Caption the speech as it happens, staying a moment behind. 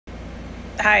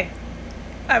Hi.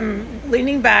 I'm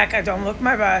leaning back. I don't look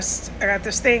my best. I got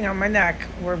this thing on my neck.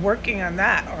 We're working on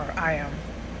that, or I am.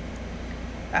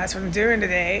 That's what I'm doing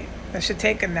today. I should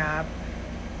take a nap.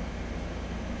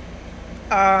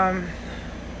 Um,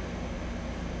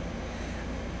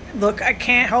 Look, I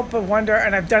can't help but wonder,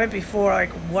 and I've done it before, like,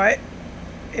 what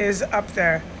is up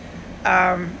there?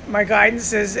 My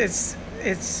guidance is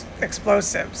it's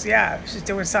explosives. Yeah, she's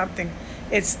doing something.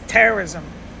 It's terrorism.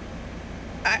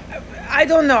 I, I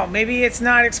don't know. Maybe it's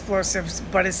not explosives,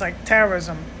 but it's like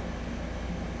terrorism.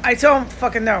 I don't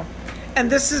fucking know. And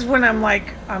this is when I'm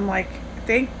like,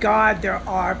 thank God there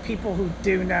are people who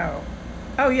do know.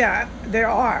 Oh yeah, there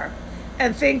are.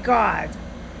 And thank God.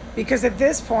 Because at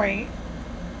this point,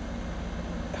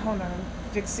 hold on, I'm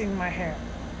fixing my hair.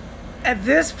 At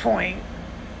this point,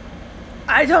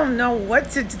 I don't know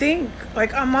what to think.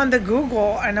 Like I'm on the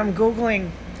Google and I'm Googling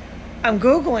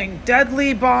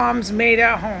deadly bombs made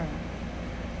at home.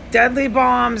 Deadly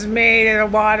bombs made at a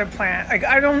water plant. Like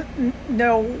I don't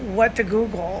know what to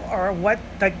Google or what.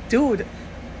 Like, dude,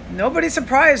 nobody's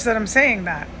surprised that I'm saying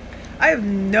that. I have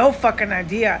no fucking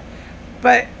idea,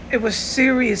 but it was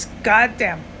serious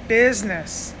goddamn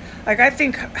business. Like I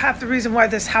think half the reason why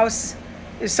this house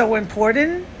is so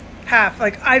important, half.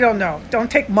 Like I don't know. Don't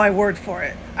take my word for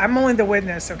it. I'm only the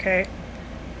witness, okay?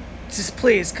 Just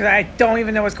please, because I don't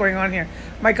even know what's going on here.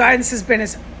 My guidance has been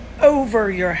is over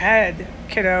your head,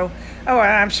 kiddo. Oh,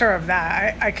 I'm sure of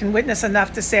that. I can witness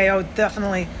enough to say, oh,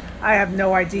 definitely, I have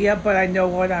no idea, but I know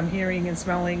what I'm hearing and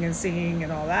smelling and seeing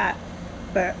and all that.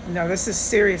 But no, this is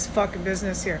serious fucking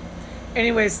business here.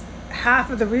 Anyways, half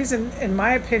of the reason, in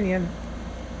my opinion,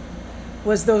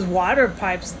 was those water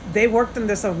pipes. They worked on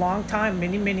this a long time,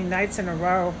 many, many nights in a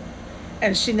row.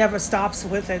 And she never stops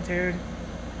with it, dude.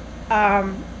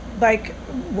 Like,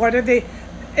 what are they?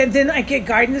 And then I get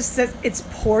guidance that it's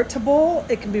portable,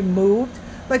 it can be moved.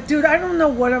 Like, dude, I don't know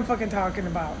what I'm fucking talking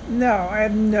about. No, I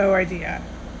have no idea.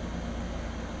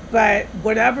 But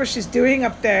whatever she's doing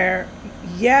up there,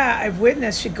 yeah, I've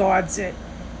witnessed she guards it.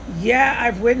 Yeah,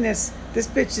 I've witnessed this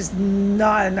bitch is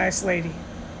not a nice lady.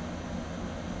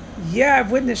 Yeah,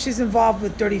 I've witnessed she's involved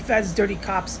with dirty feds, dirty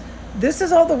cops. This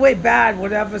is all the way bad,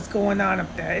 whatever's going on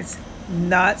up there. It's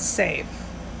not safe.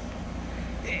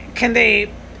 Can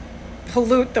they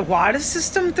pollute the water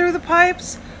system through the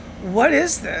pipes? What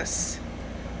is this?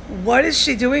 What is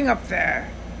she doing up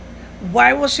there?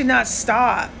 Why will she not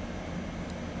stop?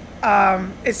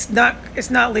 It's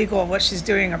not legal what she's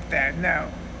doing up there. No.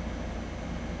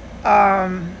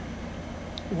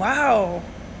 Wow.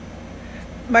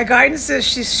 My guidance is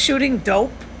she's shooting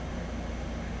dope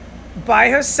by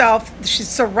herself. She's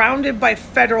surrounded by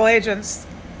federal agents.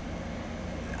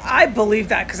 I believe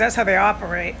that because that's how they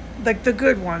operate, like the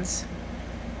good ones,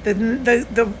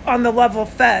 the on the level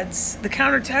feds, the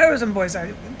counterterrorism boys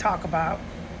I talk about.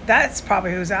 That's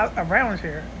probably who's out around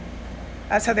here.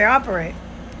 That's how they operate,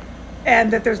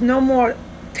 and that there's no more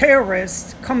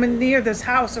terrorists coming near this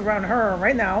house around her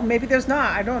right now. Maybe there's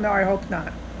not. I don't know. I hope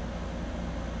not.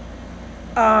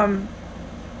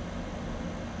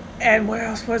 And where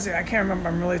else was it? I can't remember.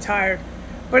 I'm really tired.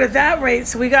 But at that rate,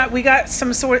 so we got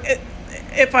some sort of,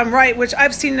 if I'm right, which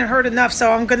I've seen and heard enough,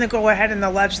 so I'm going to go ahead and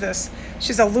allege this.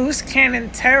 She's a loose cannon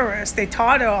terrorist. They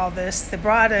taught her all this. They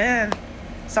brought her in.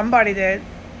 Somebody did.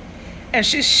 And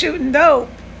she's shooting dope,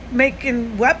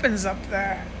 making weapons up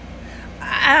there.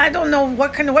 I don't know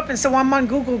what kind of weapons, so I'm on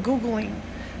Google Googling,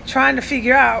 trying to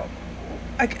figure out.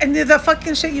 Like, and the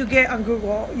fucking shit you get on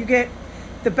Google, you get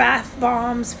the bath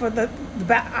bombs for the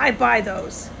bath. I buy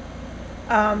those.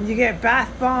 You get bath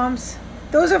bombs.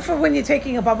 Those are for when you're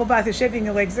taking a bubble bath, you're shaving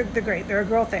your legs. They're great. They're a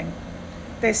girl thing.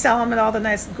 They sell them at all the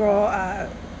nice girl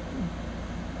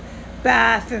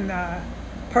bath and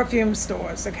perfume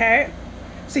stores, okay?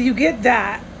 So you get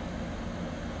that.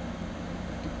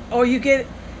 Or you get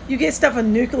stuff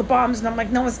on nuclear bombs, and I'm like,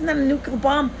 no, it's not a nuclear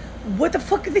bomb. What the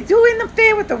fuck are they doing up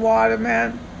there with the water,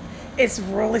 man? It's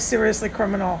really seriously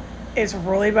criminal. It's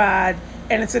really bad.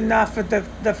 And it's enough for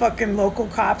the fucking local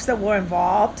cops that were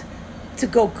involved to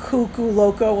go cuckoo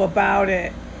loco about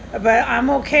it. But I'm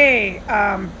okay.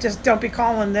 Just don't be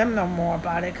calling them no more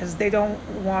about it because they don't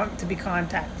want to be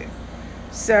contacted.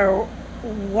 So,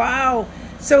 wow.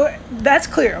 So that's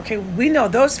clear. Okay, we know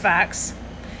those facts.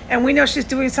 And we know she's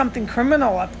doing something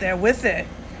criminal up there with it.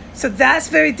 So that's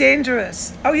very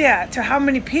dangerous. Oh yeah, to how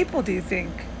many people do you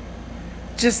think?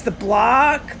 Just the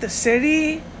block, the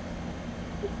city?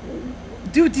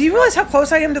 Dude, do you realize how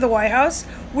close I am to the White House?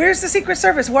 Where's the Secret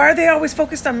Service? Why are they always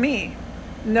focused on me?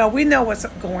 No, we know what's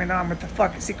going on with the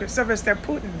fucking Secret Service. They're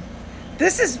Putin.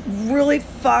 This is really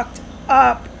fucked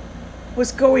up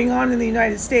what's going on in the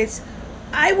United States.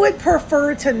 I would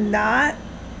prefer to not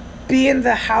be in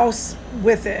the house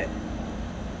with it.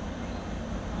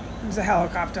 There's a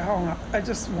helicopter. Hold on. I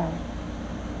just won't.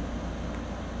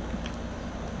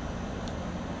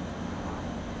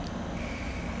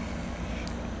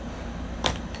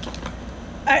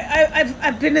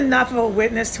 I've been enough of a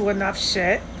witness to enough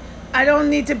shit. I don't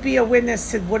need to be a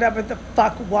witness to whatever the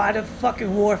fuck, water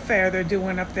fucking warfare they're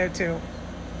doing up there too.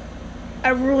 I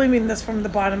really mean this from the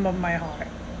bottom of my heart.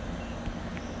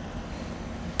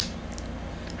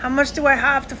 How much do I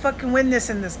have to fucking witness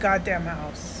in this goddamn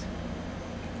house?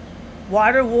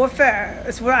 Water warfare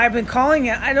is what I've been calling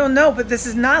it. I don't know, but this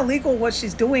is not legal what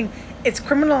she's doing. It's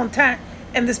criminal intent.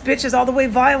 And this bitch is all the way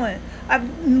violent.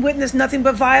 I've witnessed nothing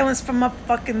but violence from up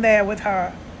fucking there with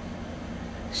her.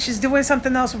 She's doing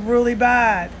something else really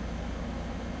bad.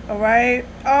 Alright?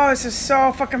 Oh, this is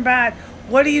so fucking bad.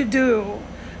 What do?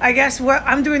 I guess what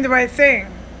I'm doing the right thing.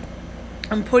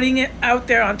 I'm putting it out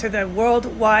there onto the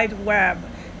World Wide Web.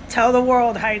 Tell the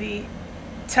world, Heidi.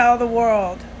 Tell the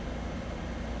world.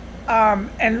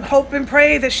 And hope and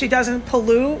pray that she doesn't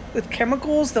pollute with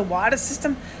chemicals the water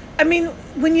system. I mean,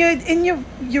 when you're in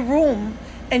your room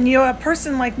and you're a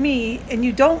person like me and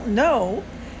you don't know,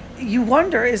 you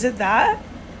wonder, is it that?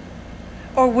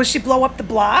 Or will she blow up the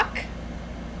block?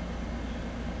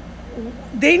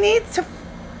 They need to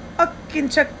fucking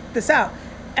check this out.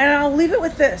 And I'll leave it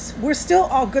with this. We're still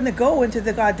all going to go into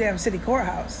the goddamn city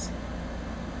courthouse.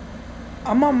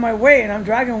 I'm on my way and I'm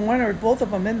dragging one or both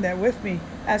of them in there with me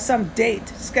at some date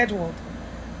scheduled.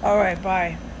 All right,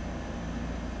 bye.